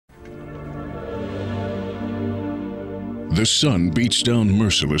The sun beats down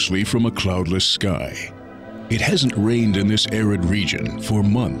mercilessly from a cloudless sky. It hasn't rained in this arid region for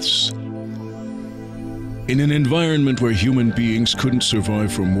months. In an environment where human beings couldn't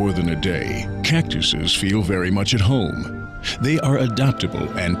survive for more than a day, cactuses feel very much at home. They are adaptable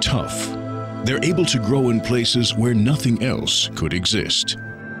and tough. They're able to grow in places where nothing else could exist.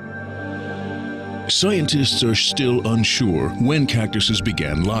 Scientists are still unsure when cactuses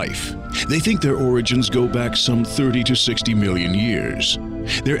began life. They think their origins go back some 30 to 60 million years.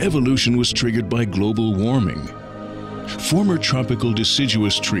 Their evolution was triggered by global warming. Former tropical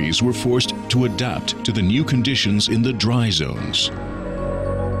deciduous trees were forced to adapt to the new conditions in the dry zones.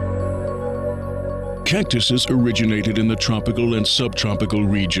 Cactuses originated in the tropical and subtropical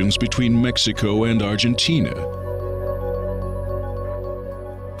regions between Mexico and Argentina.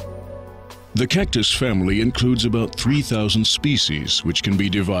 The cactus family includes about 3,000 species, which can be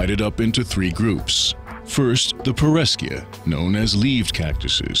divided up into three groups. First, the Pereskia, known as leaved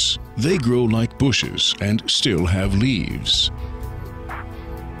cactuses. They grow like bushes and still have leaves.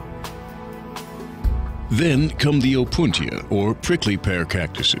 Then come the Opuntia, or prickly pear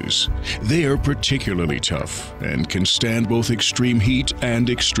cactuses. They are particularly tough and can stand both extreme heat and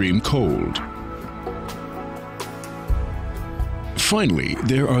extreme cold. Finally,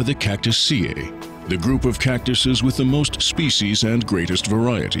 there are the Cactusii, the group of cactuses with the most species and greatest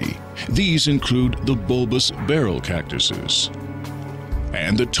variety. These include the bulbous barrel cactuses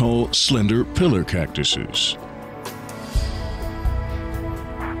and the tall, slender pillar cactuses.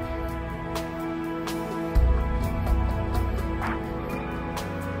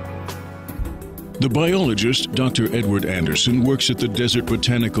 The biologist, Dr. Edward Anderson, works at the Desert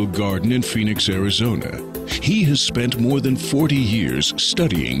Botanical Garden in Phoenix, Arizona. He has spent more than 40 years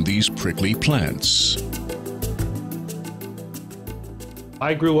studying these prickly plants.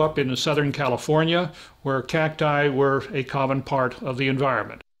 I grew up in Southern California, where cacti were a common part of the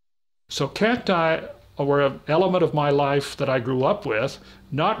environment. So cacti were an element of my life that I grew up with,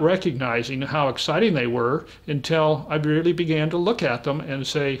 not recognizing how exciting they were until I really began to look at them and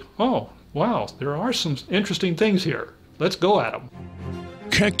say, oh, wow, there are some interesting things here. Let's go at them.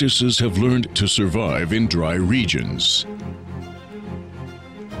 Cactuses have learned to survive in dry regions.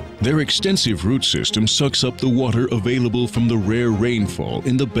 Their extensive root system sucks up the water available from the rare rainfall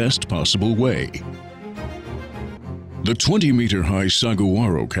in the best possible way. The 20-meter-high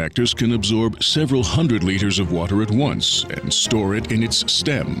saguaro cactus can absorb several hundred liters of water at once and store it in its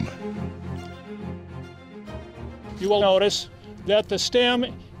stem. You will notice that the stem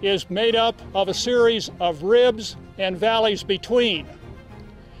is made up of a series of ribs and valleys between.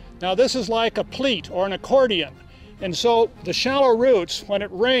 Now this is like a pleat or an accordion, and so the shallow roots, when it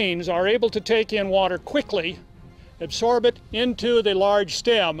rains, are able to take in water quickly, absorb it into the large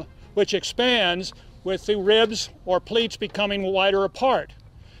stem, which expands with the ribs or pleats becoming wider apart.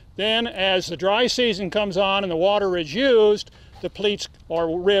 Then as the dry season comes on and the water is used, the pleats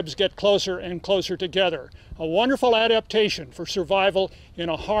or ribs get closer and closer together. A wonderful adaptation for survival in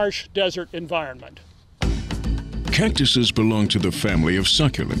a harsh desert environment. Cactuses belong to the family of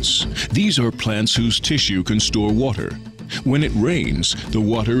succulents. These are plants whose tissue can store water. When it rains, the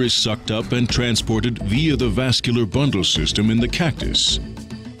water is sucked up and transported via the vascular bundle system in the cactus.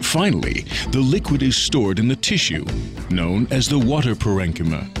 Finally, the liquid is stored in the tissue, known as the water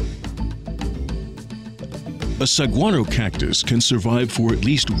parenchyma. A saguaro cactus can survive for at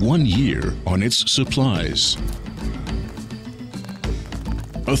least 1 year on its supplies.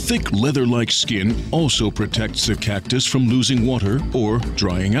 A thick leather-like skin also protects the cactus from losing water or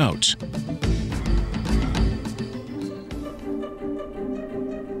drying out.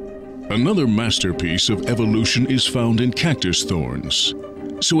 Another masterpiece of evolution is found in cactus thorns.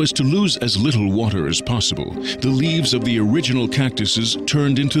 So as to lose as little water as possible, the leaves of the original cactuses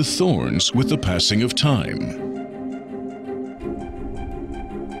turned into thorns with the passing of time.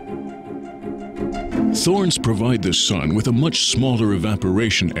 Thorns provide the sun with a much smaller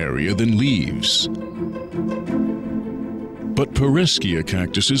evaporation area than leaves. But Pereskia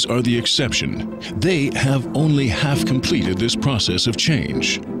cactuses are the exception. They have only half completed this process of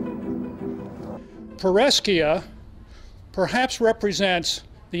change. Pereskia perhaps represents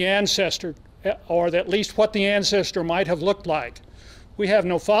the ancestor, or at least what the ancestor might have looked like. We have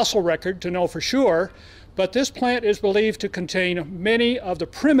no fossil record to know for sure, but this plant is believed to contain many of the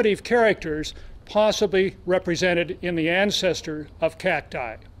primitive characters possibly represented in the ancestor of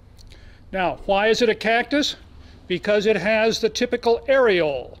cacti. Now, why is it a cactus? Because it has the typical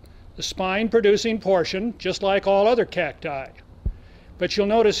areole, the spine-producing portion, just like all other cacti. But you'll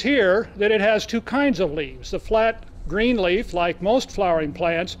notice here that it has two kinds of leaves, the flat green leaf like most flowering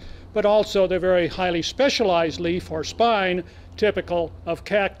plants, but also the very highly specialized leaf or spine typical of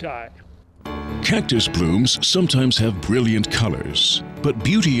cacti. Cactus blooms sometimes have brilliant colors, but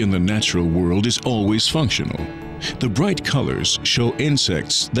beauty in the natural world is always functional. The bright colors show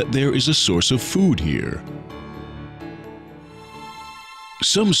insects that there is a source of food here.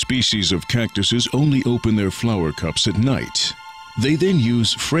 Some species of cactuses only open their flower cups at night. They then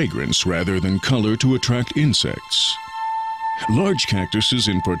use fragrance rather than color to attract insects. Large cactuses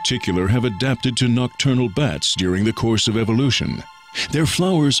in particular have adapted to nocturnal bats during the course of evolution. Their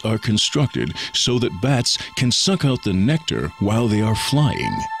flowers are constructed so that bats can suck out the nectar while they are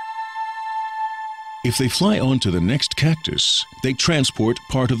flying. If they fly on to the next cactus, they transport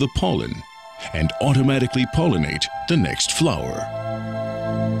part of the pollen and automatically pollinate the next flower.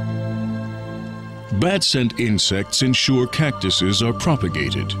 Bats and insects ensure cactuses are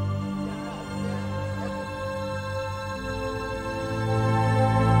propagated.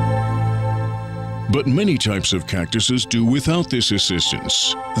 But many types of cactuses do without this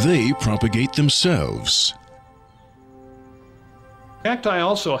assistance. They propagate themselves. Cacti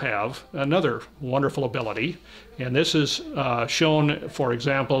also have another wonderful ability, and this is shown, for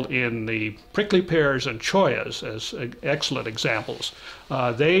example, in the prickly pears and choyas as excellent examples.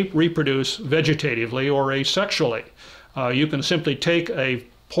 They reproduce vegetatively or asexually. You can simply take a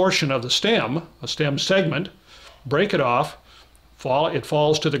portion of the stem, a stem segment, break it off, it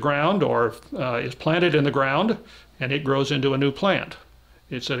falls to the ground or is planted in the ground, and it grows into a new plant.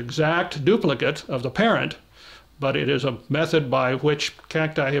 It's an exact duplicate of the parent, but it is a method by which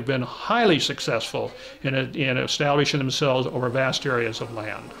cacti have been highly successful in establishing themselves over vast areas of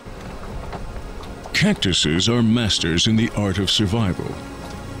land. Cactuses are masters in the art of survival.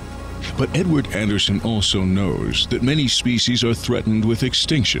 But Edward Anderson also knows that many species are threatened with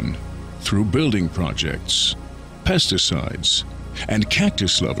extinction through building projects, pesticides, and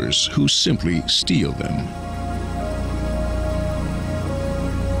cactus lovers who simply steal them.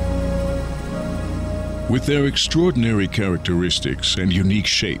 With their extraordinary characteristics and unique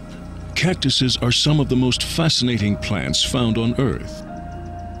shape, cactuses are some of the most fascinating plants found on Earth.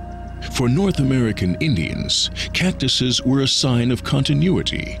 For North American Indians, cactuses were a sign of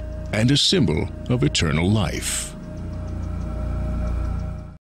continuity and a symbol of eternal life.